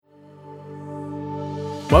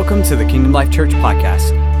Welcome to the Kingdom Life Church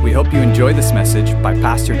podcast. We hope you enjoy this message by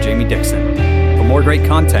Pastor Jamie Dickson. For more great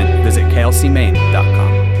content, visit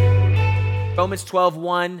klcmaine.com. Romans 12,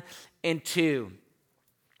 1 and 2.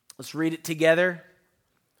 Let's read it together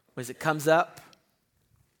as it comes up.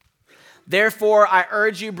 Therefore, I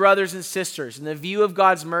urge you, brothers and sisters, in the view of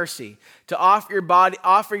God's mercy, to offer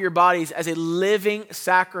your bodies as a living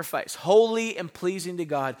sacrifice, holy and pleasing to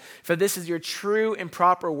God, for this is your true and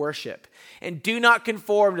proper worship. And do not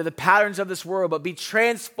conform to the patterns of this world, but be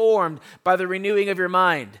transformed by the renewing of your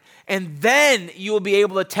mind. And then you will be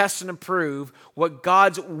able to test and approve what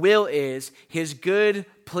God's will is, his good,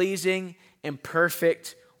 pleasing, and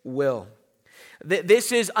perfect will.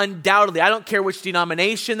 This is undoubtedly, I don't care which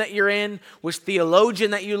denomination that you're in, which theologian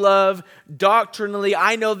that you love, doctrinally,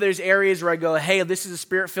 I know there's areas where I go, hey, this is a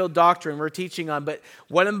spirit-filled doctrine we're teaching on, but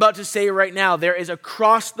what I'm about to say right now, there is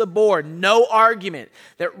across the board, no argument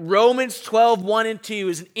that Romans 12, 1 and 2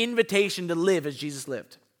 is an invitation to live as Jesus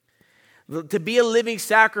lived. To be a living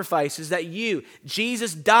sacrifice is that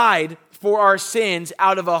Jesus died for our sins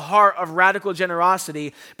out of a heart of radical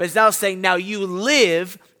generosity, but is now saying, now you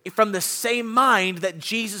live from the same mind that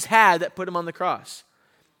Jesus had that put him on the cross.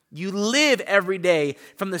 You live every day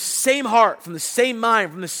from the same heart, from the same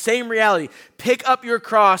mind, from the same reality. Pick up your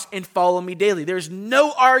cross and follow me daily. There's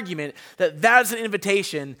no argument that that's an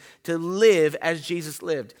invitation to live as Jesus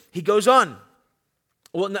lived. He goes on.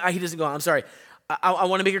 Well, no, he doesn't go on. I'm sorry. I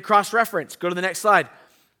want to make a cross-reference. Go to the next slide.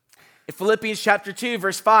 In Philippians chapter 2,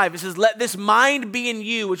 verse 5, it says, let this mind be in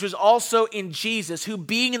you, which was also in Jesus, who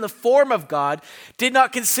being in the form of God, did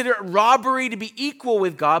not consider it robbery to be equal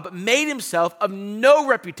with God, but made himself of no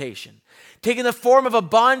reputation, taking the form of a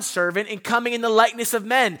bondservant and coming in the likeness of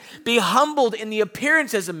men. Being humbled in the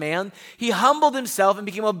appearance as a man, he humbled himself and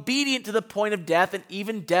became obedient to the point of death, and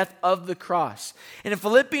even death of the cross. And in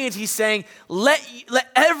Philippians, he's saying, let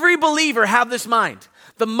every believer have this mind.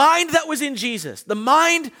 The mind that was in Jesus, the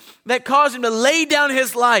mind that caused him to lay down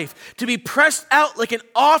his life, to be pressed out like an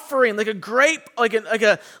offering, like a grape, like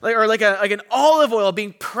an olive oil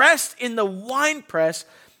being pressed in the wine press.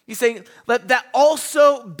 He's saying, let that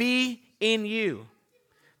also be in you.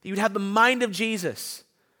 That you would have the mind of Jesus.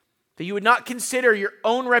 That you would not consider your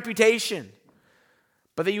own reputation,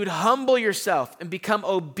 but that you would humble yourself and become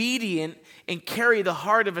obedient and carry the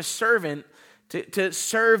heart of a servant to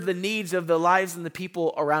serve the needs of the lives and the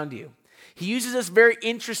people around you. He uses this very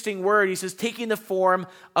interesting word. He says, taking the form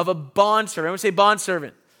of a bondservant. I would say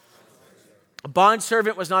bondservant. A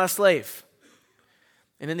bondservant was not a slave.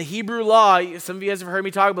 And in the Hebrew law, some of you guys have heard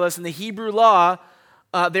me talk about this, in the Hebrew law,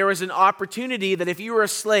 there was an opportunity that if you were a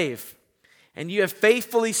slave and you have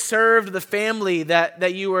faithfully served the family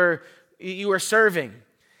that you were serving,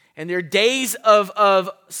 and your days of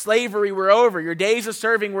slavery were over, your days of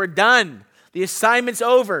serving were done, the assignment's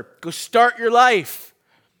over, go start your life.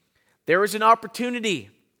 There was an opportunity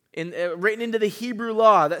written into the Hebrew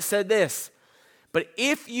law that said this, but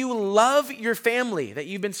if you love your family that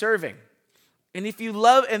you've been serving, and if you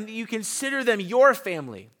love and you consider them your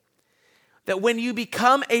family, that when you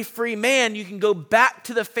become a free man, you can go back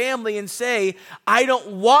to the family and say, I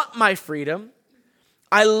don't want my freedom.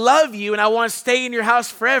 I love you and I want to stay in your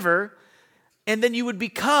house forever. And then you would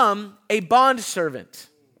become a bondservant.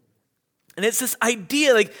 And it's this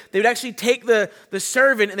idea, like they would actually take the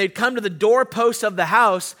servant and they'd come to the doorpost of the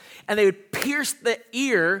house and they would pierce the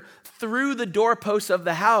ear through the doorpost of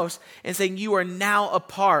the house and saying, you are now a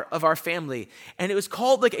part of our family. And it was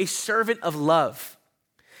called like a servant of love.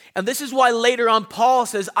 And this is why later on Paul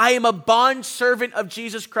says, I am a bondservant of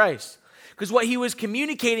Jesus Christ. Because what he was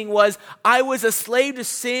communicating was, I was a slave to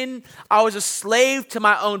sin. I was a slave to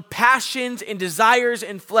my own passions and desires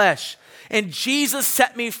and flesh. And Jesus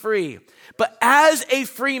set me free. But as a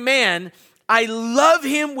free man, I love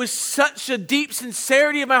him with such a deep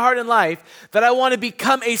sincerity of my heart and life that I want to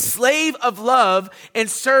become a slave of love and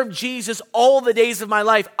serve Jesus all the days of my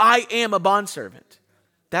life. I am a bondservant.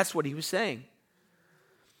 That's what he was saying.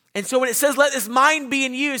 And so when it says, let this mind be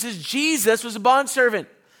in you, it says Jesus was a bondservant.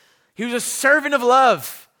 He was a servant of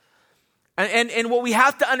love. And what we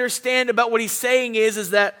have to understand about what he's saying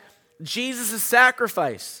is that Jesus'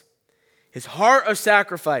 sacrifice, his heart of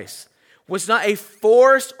sacrifice, was not a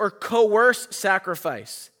forced or coerced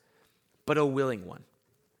sacrifice, but a willing one.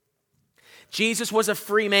 Jesus was a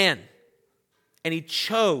free man, and he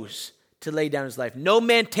chose to lay down his life. No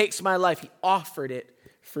man takes my life. He offered it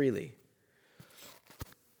freely.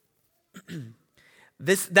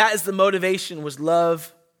 That is the motivation, was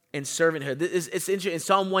love and servanthood. It's interesting. In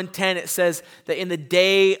Psalm 110, it says that in the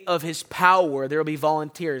day of his power, there will be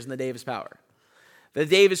volunteers in the day of his power. The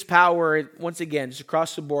day of his power, once again, just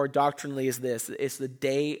across the board, doctrinally is this. It's the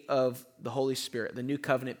day of the Holy Spirit, the new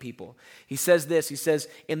covenant people. He says this, he says,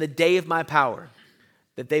 in the day of my power,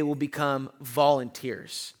 that they will become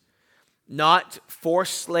volunteers. Not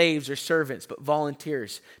forced slaves or servants, but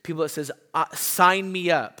volunteers. People that says, sign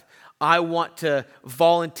me up. I want to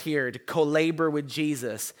volunteer to co-labor with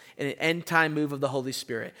Jesus in an end-time move of the Holy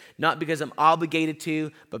Spirit. Not because I'm obligated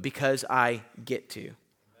to, but because I get to.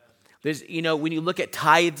 There's, when you look at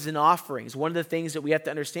tithes and offerings, one of the things that we have to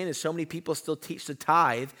understand is so many people still teach the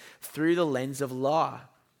tithe through the lens of law.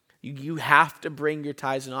 You have to bring your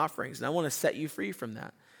tithes and offerings, and I want to set you free from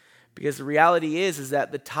that, because the reality is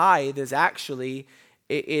that the tithe is actually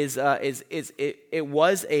it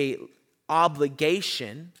was a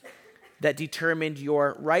obligation that determined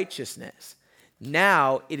your righteousness.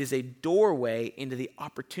 Now it is a doorway into the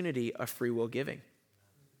opportunity of free will giving.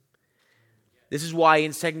 This is why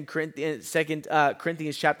in 2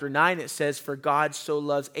 Corinthians chapter 9, it says, for God so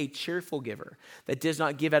loves a cheerful giver that does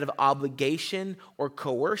not give out of obligation or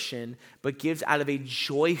coercion, but gives out of a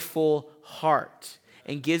joyful heart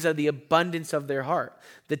and gives out of the abundance of their heart.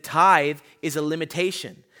 The tithe is a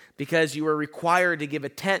limitation because you were required to give a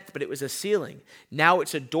tenth, but it was a ceiling. Now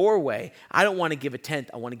it's a doorway. I don't want to give a tenth.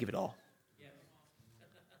 I want to give it all.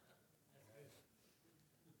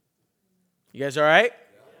 You guys all right?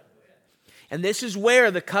 And this is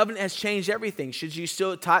where the covenant has changed everything. Should you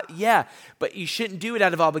still tithe? Yeah, but you shouldn't do it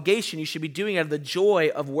out of obligation. You should be doing it out of the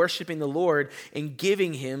joy of worshiping the Lord and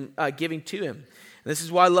giving to Him. And this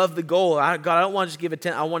is why I love the goal. God, I don't want to just give a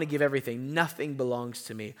tenth. I want to give everything. Nothing belongs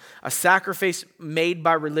to me. A sacrifice made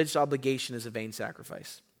by religious obligation is a vain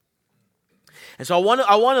sacrifice. And so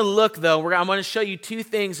I want to look, though. I'm going to show you two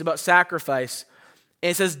things about sacrifice. And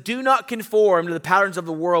it says, do not conform to the patterns of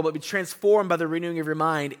the world, but be transformed by the renewing of your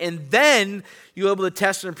mind. And then you'll be able to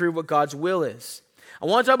test and prove what God's will is. I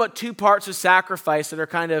want to talk about two parts of sacrifice that are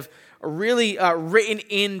kind of really written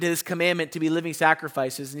into this commandment to be living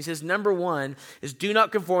sacrifices. And he says, number one is do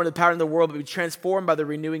not conform to the pattern of the world, but be transformed by the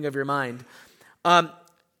renewing of your mind. How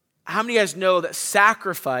many of you guys know that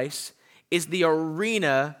sacrifice is the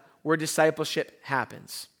arena where discipleship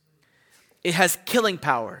happens? It has killing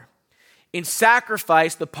power. In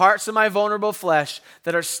sacrifice, the parts of my vulnerable flesh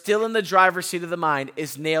that are still in the driver's seat of the mind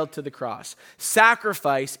is nailed to the cross.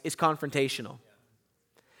 Sacrifice is confrontational.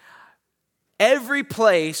 Every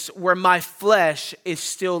place where my flesh is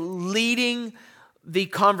still leading the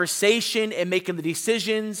conversation and making the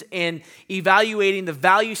decisions and evaluating the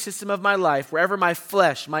value system of my life, wherever my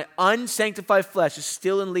flesh, my unsanctified flesh is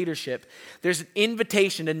still in leadership, there's an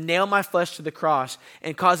invitation to nail my flesh to the cross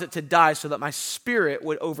and cause it to die so that my spirit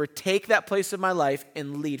would overtake that place of my life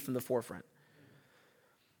and lead from the forefront.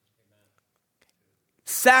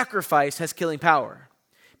 Sacrifice has killing power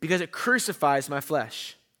because it crucifies my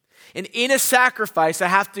flesh. And in a sacrifice, I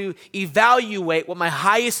have to evaluate what my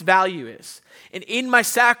highest value is. And in my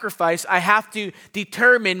sacrifice, I have to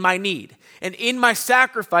determine my need. And in my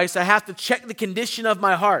sacrifice, I have to check the condition of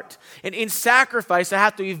my heart. And in sacrifice, I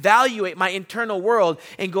have to evaluate my internal world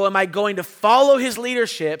and go, am I going to follow His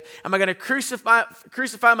leadership? Am I going to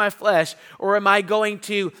crucify my flesh? Or am I going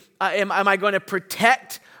to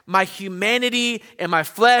protect my humanity and my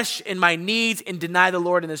flesh and my needs and deny the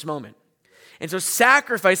Lord in this moment? And so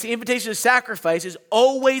sacrifice, the invitation to sacrifice is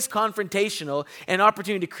always confrontational and an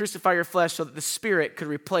opportunity to crucify your flesh so that the Spirit could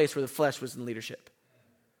replace where the flesh was in leadership.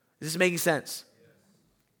 Is this making sense?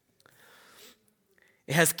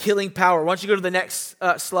 It has killing power. Why don't you go to the next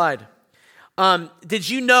slide? Did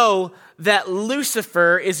you know that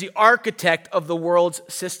Lucifer is the architect of the world's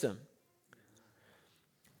system?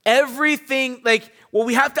 Everything, what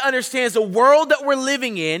we have to understand is the world that we're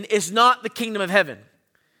living in is not the kingdom of heaven.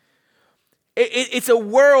 It's a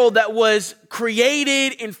world that was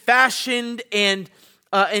created and fashioned and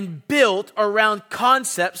built around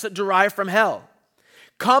concepts that derive from hell.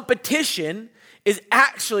 Competition is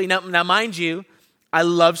actually, now mind you, I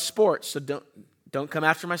love sports, so don't come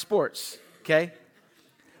after my sports, okay?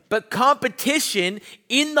 But competition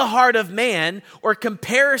in the heart of man, or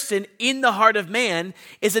comparison in the heart of man,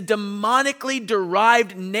 is a demonically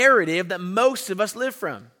derived narrative that most of us live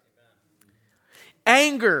from.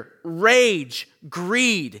 Anger, rage,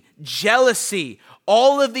 greed, jealousy,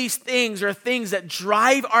 all of these things are things that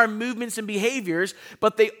drive our movements and behaviors,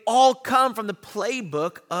 but they all come from the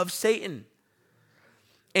playbook of Satan.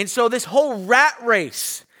 And so this whole rat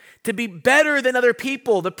race to be better than other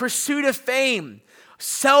people, the pursuit of fame,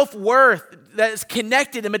 self-worth that is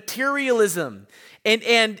connected to materialism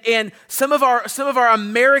And some of our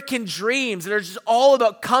American dreams that are just all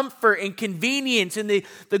about comfort and convenience and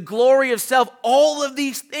the glory of self, all of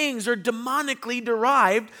these things are demonically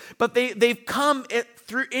derived, but they've come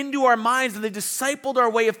into our minds and they've discipled our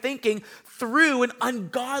way of thinking through an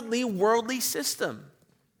ungodly worldly system.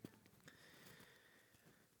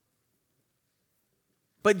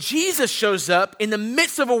 But Jesus shows up in the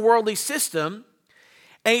midst of a worldly system,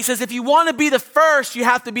 and he says, if you want to be the first, you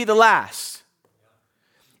have to be the last.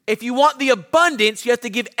 If you want the abundance, you have to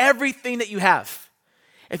give everything that you have.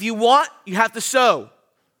 If you want, you have to sow.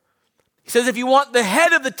 He says, if you want the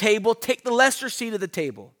head of the table, take the lesser seat of the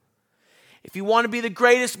table. If you want to be the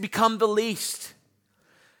greatest, become the least.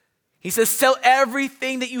 He says, sell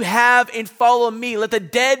everything that you have and follow me. Let the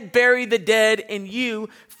dead bury the dead, and you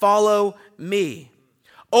follow me.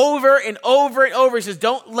 Over and over and over, he says,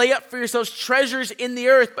 don't lay up for yourselves treasures in the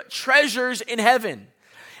earth, but treasures in heaven.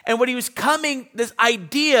 And what he was this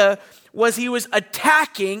idea was he was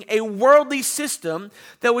attacking a worldly system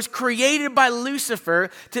that was created by Lucifer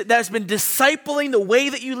that's been discipling the way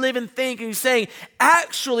that you live and think. And he's saying,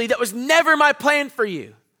 actually, that was never my plan for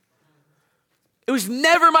you. It was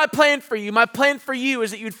never my plan for you. My plan for you is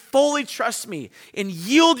that you'd fully trust me and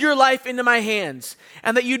yield your life into my hands,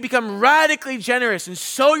 and that you'd become radically generous and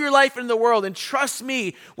sow your life into the world and trust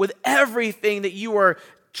me with everything that you are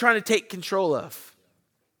trying to take control of.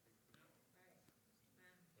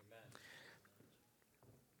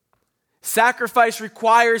 Sacrifice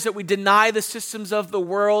requires that we deny the systems of the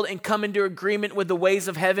world and come into agreement with the ways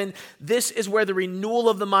of heaven. This is where the renewal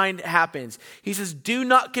of the mind happens. He says, do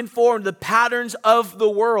not conform to the patterns of the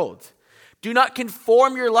world. Do not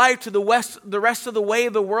conform your life to the rest of the way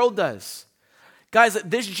the world does. Guys,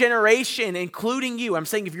 this generation, including you, I'm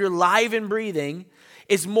saying if you're alive and breathing,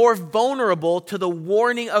 is more vulnerable to the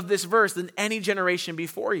warning of this verse than any generation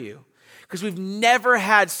before you. Because we've never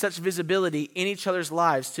had such visibility in each other's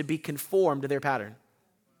lives to be conformed to their pattern.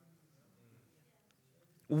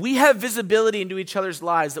 We have visibility into each other's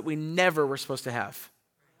lives that we never were supposed to have,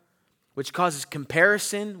 which causes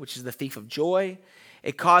comparison, which is the thief of joy.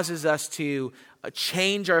 It causes us to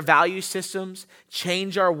change our value systems,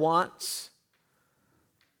 change our wants.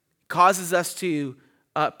 It causes us to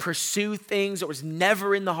pursue things that was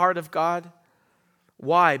never in the heart of God.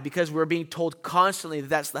 Why? Because we're being told constantly that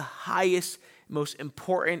that's the highest, most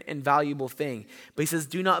important and valuable thing. But he says,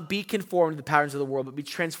 do not be conformed to the patterns of the world, but be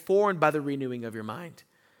transformed by the renewing of your mind.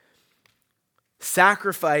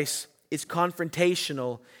 Sacrifice is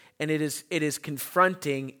confrontational, and it is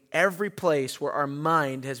confronting every place where our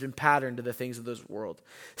mind has been patterned to the things of this world.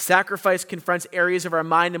 Sacrifice confronts areas of our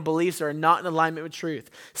mind and beliefs that are not in alignment with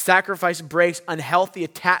truth. Sacrifice breaks unhealthy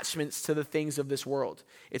attachments to the things of this world.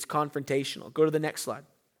 It's confrontational. Go to the next slide.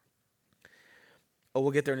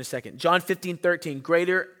 We'll get there in a second. John 15:13.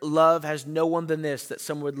 Greater love has no one than this, that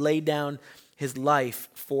someone would lay down his life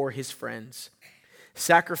for his friends.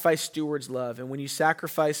 Sacrifice stewards love. And when you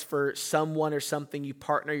sacrifice for someone or something, you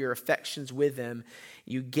partner your affections with them.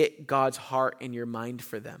 You get God's heart and your mind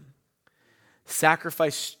for them.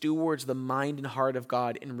 Sacrifice stewards the mind and heart of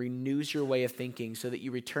God and renews your way of thinking so that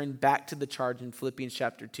you return back to the charge in Philippians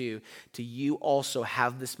chapter 2 to you also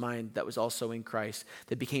have this mind that was also in Christ,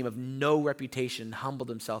 that became of no reputation and humbled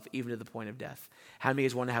himself even to the point of death. How many of you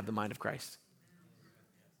guys want to have the mind of Christ?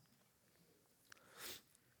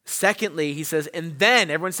 Secondly, he says, and then,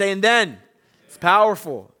 everyone say, and then. It's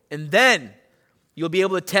powerful. And then you'll be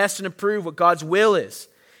able to test and approve what God's will is,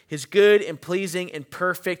 his good and pleasing and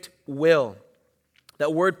perfect will.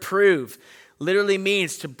 That word prove literally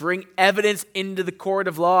means to bring evidence into the court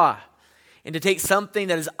of law and to take something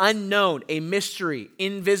that is unknown, a mystery,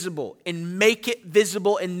 invisible, and make it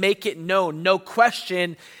visible and make it known. No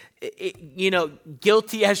question,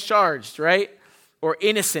 guilty as charged, right? Or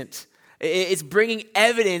innocent. It's bringing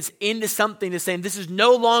evidence into something to saying this is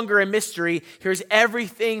no longer a mystery. Here's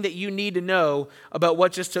everything that you need to know about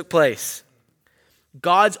what just took place.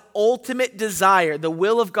 God's ultimate desire, the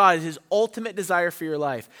will of God is his ultimate desire for your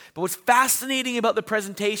life. But what's fascinating about the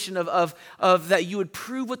presentation of that you would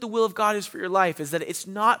prove what the will of God is for your life is that it's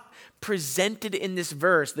not presented in this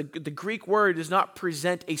verse. The Greek word does not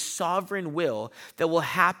present a sovereign will that will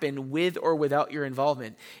happen with or without your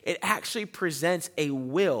involvement. It actually presents a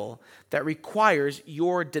will that requires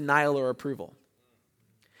your denial or approval.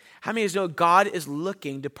 How many of you know God is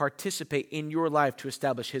looking to participate in your life to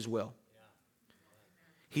establish his will?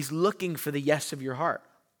 He's looking for the yes of your heart.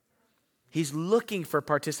 He's looking for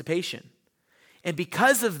participation. And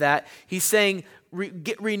because of that, he's saying,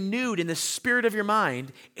 get renewed in the spirit of your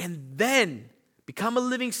mind and then become a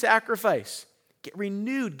living sacrifice Get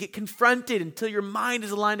renewed, get confronted until your mind is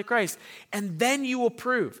aligned to Christ. And then you will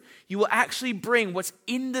prove. You will actually bring what's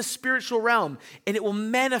in the spiritual realm, and it will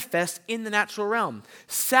manifest in the natural realm.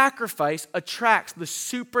 Sacrifice attracts the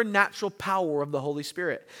supernatural power of the Holy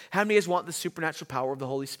Spirit. How many of you guys want the supernatural power of the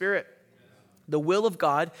Holy Spirit? The will of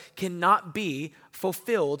God cannot be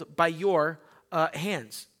fulfilled by your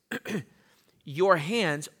hands. Your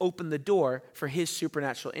hands open the door for his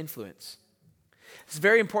supernatural influence. It's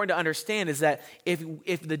very important to understand is that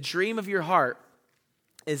if the dream of your heart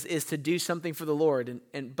is to do something for the Lord,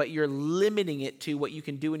 but you're limiting it to what you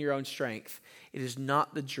can do in your own strength, it is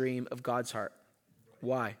not the dream of God's heart.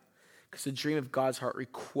 Why? Because the dream of God's heart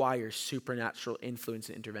requires supernatural influence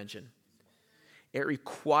and intervention. It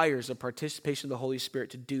requires a participation of the Holy Spirit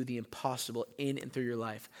to do the impossible in and through your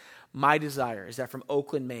life. My desire is that from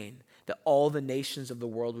Oakland, Maine, that all the nations of the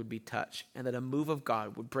world would be touched and that a move of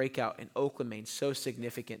God would break out in Oakland, Maine so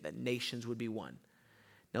significant that nations would be won.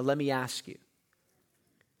 Now let me ask you,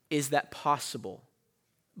 is that possible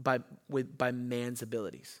by man's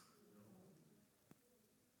abilities?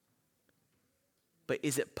 But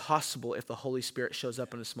is it possible if the Holy Spirit shows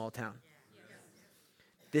up in a small town?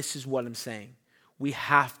 This is what I'm saying. We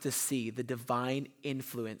have to see the divine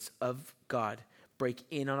influence of God break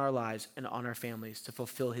in on our lives and on our families to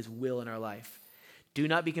fulfill his will in our life. Do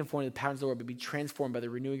not be conformed to the patterns of the world, but be transformed by the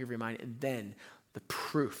renewing of your mind, and then the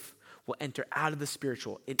proof will enter out of the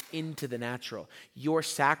spiritual and into the natural. Your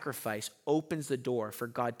sacrifice opens the door for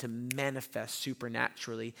God to manifest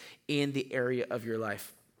supernaturally in the area of your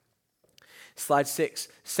life. Slide 6.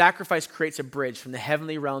 Sacrifice creates a bridge from the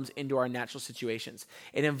heavenly realms into our natural situations.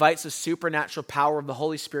 It invites the supernatural power of the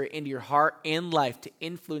Holy Spirit into your heart and life to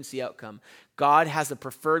influence the outcome. God has a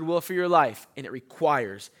preferred will for your life, and it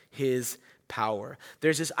requires his power.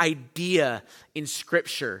 There's this idea in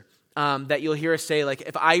Scripture that you'll hear us say, like,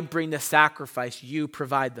 if I bring the sacrifice, you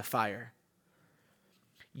provide the fire.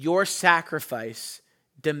 Your sacrifice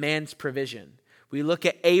demands provision. We look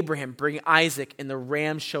at Abraham bringing Isaac and the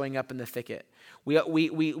ram showing up in the thicket. We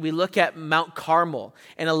look at Mount Carmel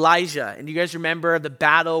and Elijah. And you guys remember the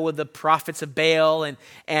battle with the prophets of Baal and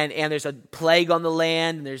there's a plague on the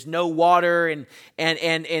land and there's no water and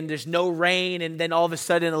there's no rain. And then all of a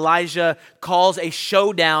sudden Elijah calls a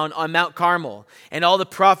showdown on Mount Carmel. And all the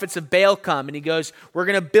prophets of Baal come and he goes, we're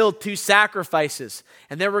going to build 2 sacrifices.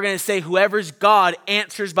 And then we're going to say whoever's God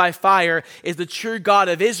answers by fire is the true God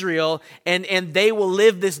of Israel. And they will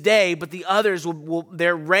live this day, but the others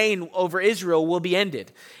their reign over Israel will be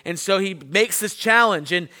ended. And so he makes this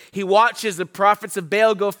challenge and he watches the prophets of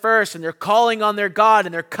Baal go first and they're calling on their God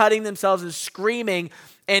and they're cutting themselves and screaming.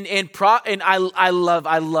 And I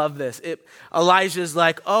love this. Elijah's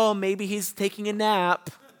like, oh, maybe he's taking a nap.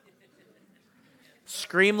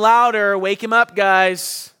 Scream louder, wake him up,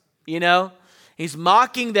 guys. You know, he's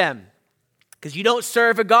mocking them because you don't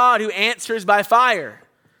serve a God who answers by fire.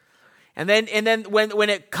 And then when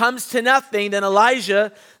it comes to nothing, then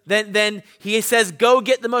Elijah, then he says, go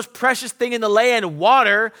get the most precious thing in the land,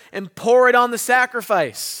 water, and pour it on the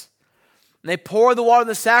sacrifice. And they pour the water on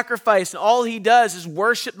the sacrifice, and all he does is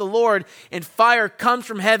worship the Lord, and fire comes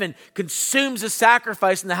from heaven, consumes the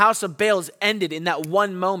sacrifice, and the house of Baal is ended in that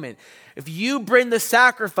one moment. If you bring the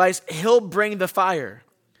sacrifice, he'll bring the fire.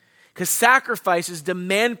 Because sacrifices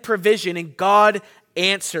demand provision, and God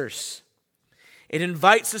answers. It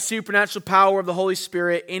invites the supernatural power of the Holy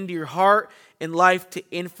Spirit into your heart and life to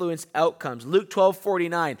influence outcomes. Luke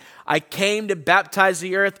 12:49, I came to baptize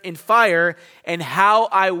the earth in fire, and how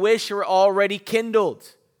I wish it were already kindled.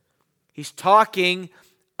 He's talking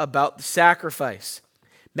about the sacrifice.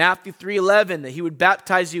 Matthew 3:11, that he would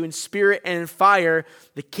baptize you in spirit and in fire.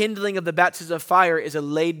 The kindling of the baptism of fire is a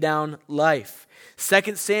laid down life.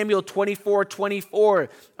 2 Samuel 24:24,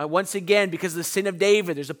 once again, because of the sin of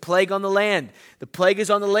David, there's a plague on the land. The plague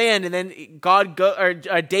is on the land, and then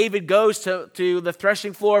David goes to the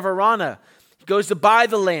threshing floor of Araunah. He goes to buy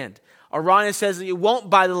the land. Araunah says, you won't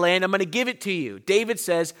buy the land, I'm going to give it to you. David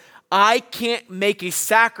says, I can't make a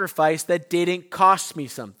sacrifice that didn't cost me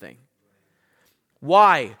something.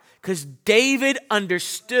 Why? Because David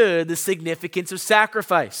understood the significance of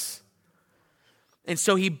sacrifice. And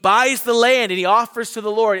so he buys the land and he offers to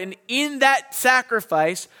the Lord. And in that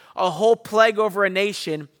sacrifice, a whole plague over a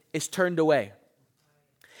nation is turned away.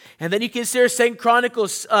 And then you consider 2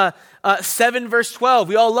 Chronicles 7 verse 12.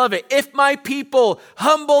 We all love it. If my people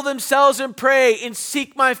humble themselves and pray and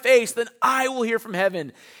seek my face, then I will hear from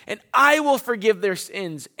heaven and I will forgive their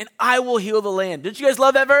sins and I will heal the land. Did you guys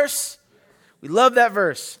love that verse? We love that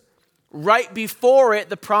verse. Right before it,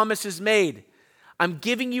 the promise is made. I'm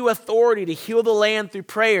giving you authority to heal the land through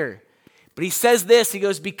prayer. But he says this, he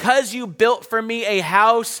goes, because you built for me a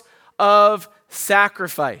house of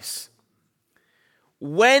sacrifice.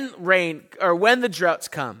 When the droughts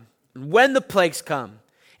come, when the plagues come,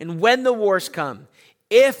 and when the wars come,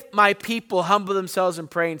 if my people humble themselves and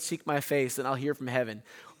pray and seek my face, then I'll hear from heaven.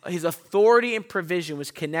 His authority and provision was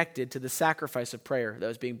connected to the sacrifice of prayer that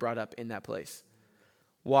was being brought up in that place.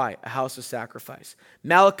 Why? A house of sacrifice.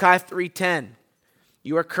 Malachi 3:10,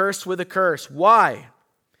 you are cursed with a curse. Why?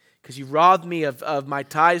 Because you robbed me of my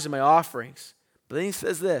tithes and my offerings. But then he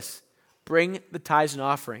says this, bring the tithes and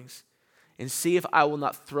offerings and see if I will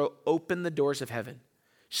not throw open the doors of heaven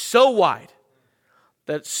so wide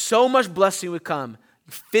that so much blessing would come,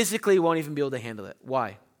 you physically won't even be able to handle it.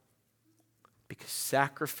 Why? Because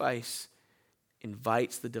sacrifice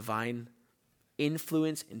invites the divine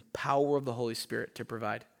influence and power of the Holy Spirit to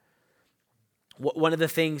provide. One of the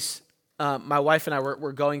things my wife and I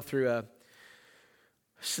were going through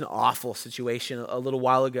just an awful situation a little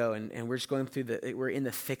while ago, and we're just going through we're in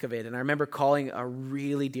the thick of it. And I remember calling a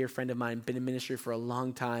really dear friend of mine, been in ministry for a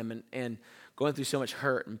long time, and going through so much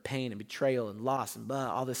hurt and pain and betrayal and loss and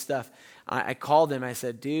all this stuff. I called him. I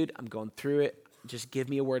said, dude, I'm going through it. Just give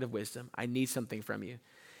me a word of wisdom. I need something from you.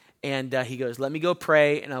 And he goes, let me go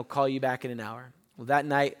pray, and I'll call you back in an hour. Well, that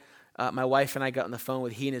night, my wife and I got on the phone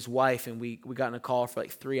with he and his wife, and we got on a call for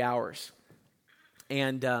like 3 hours.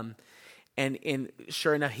 And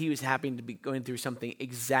sure enough, he was happy to be going through something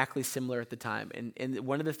exactly similar at the time. And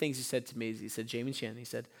one of the things he said to me is, he said, Jamie Chan, he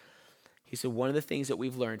said, one of the things that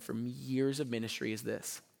we've learned from years of ministry is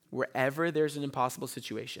this: wherever there's an impossible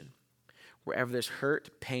situation, wherever there's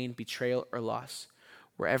hurt, pain, betrayal, or loss,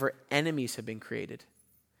 wherever enemies have been created,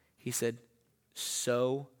 he said,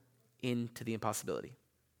 sow into the impossibility.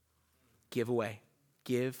 Give away.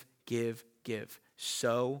 Give.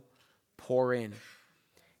 Sow, pour in.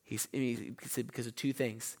 He said because of two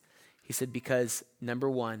things. He said because, number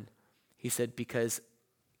one, he said because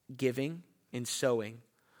giving and sowing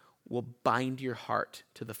will bind your heart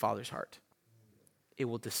to the Father's heart. It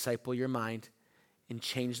will disciple your mind and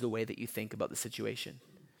change the way that you think about the situation.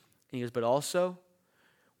 And he goes, but also,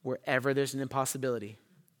 wherever there's an impossibility,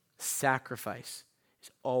 sacrifice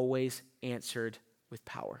is always answered with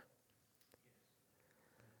power.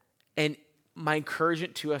 And my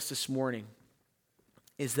encouragement to us this morning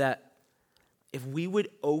is that if we would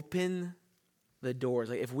open the doors,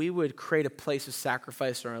 like if we would create a place of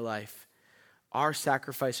sacrifice in our life, our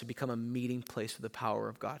sacrifice would become a meeting place for the power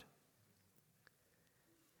of God.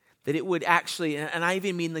 That it would actually, and I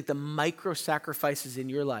even mean like the micro sacrifices in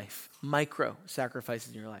your life,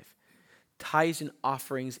 tithes and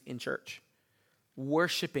offerings in church,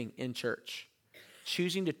 worshiping in church,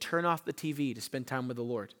 choosing to turn off the TV to spend time with the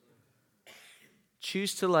Lord.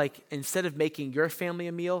 Choose to, instead of making your family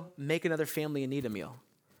a meal, make another family in need a meal.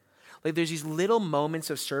 Like there's these little moments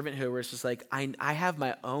of servanthood where it's just like, I have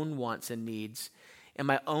my own wants and needs and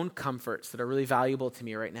my own comforts that are really valuable to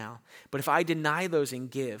me right now. But if I deny those and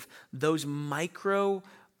give, those micro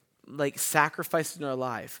sacrifices in our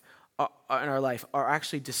life are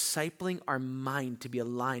actually discipling our mind to be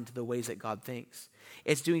aligned to the ways that God thinks.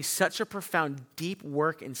 It's doing such a profound, deep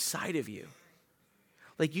work inside of you.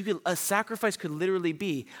 A sacrifice could literally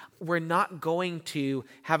be, we're not going to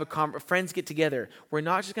have friends get together. We're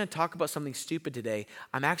not just going to talk about something stupid today.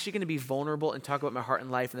 I'm actually going to be vulnerable and talk about my heart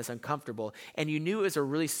and life, and that's uncomfortable. And you knew it was a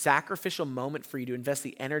really sacrificial moment for you to invest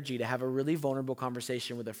the energy to have a really vulnerable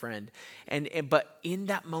conversation with a friend. But in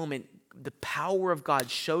that moment, the power of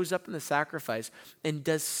God shows up in the sacrifice and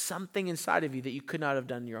does something inside of you that you could not have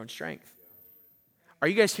done in your own strength. Are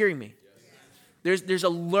you guys hearing me? There's a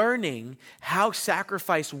learning how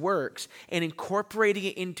sacrifice works and incorporating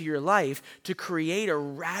it into your life to create a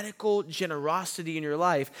radical generosity in your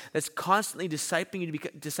life that's constantly discipling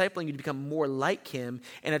you to become more like him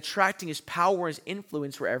and attracting his power and his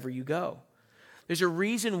influence wherever you go. There's a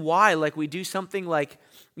reason why, we do something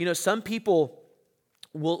some people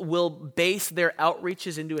will base their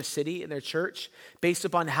outreaches into a city in their church based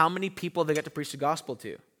upon how many people they get to preach the gospel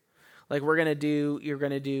to. We're gonna do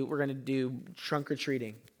trunk or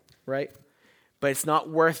treating, right? But it's not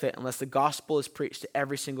worth it unless the gospel is preached to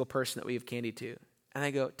every single person that we have candy to. And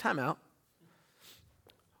I go, time out.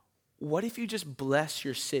 What if you just bless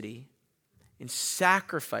your city and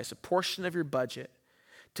sacrifice a portion of your budget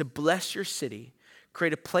to bless your city,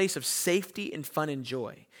 create a place of safety and fun and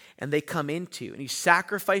joy, and they come into, and you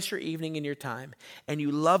sacrifice your evening and your time, and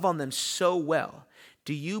you love on them so well,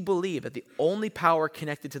 Do you believe that the only power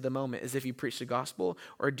connected to the moment is if you preach the gospel?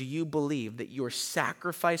 Or do you believe that your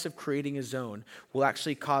sacrifice of creating a zone will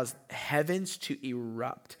actually cause heavens to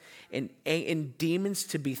erupt and demons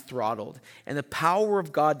to be throttled and the power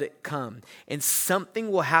of God to come, and something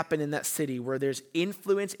will happen in that city where there's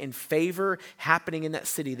influence and favor happening in that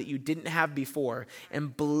city that you didn't have before,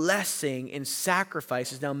 and blessing and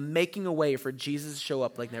sacrifice is now making a way for Jesus to show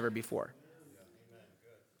up like never before?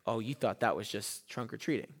 Oh, you thought that was just trunk or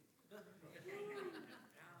treating.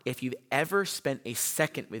 If you've ever spent a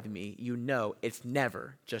second with me, you know it's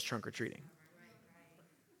never just trunk or treating.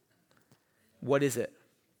 What is it?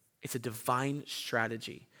 It's a divine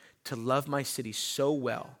strategy to love my city so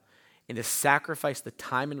well and to sacrifice the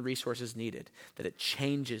time and resources needed that it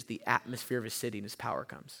changes the atmosphere of a city and its power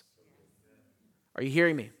comes. Are you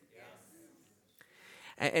hearing me?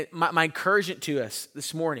 And my encouragement to us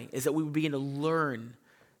this morning is that we would begin to learn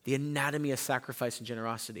the anatomy of sacrifice and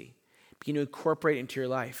generosity. Begin to incorporate it into your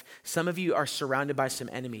life. Some of you are surrounded by some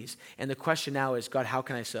enemies. And the question now is, God, how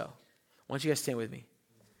can I sow? Why don't you guys stand with me?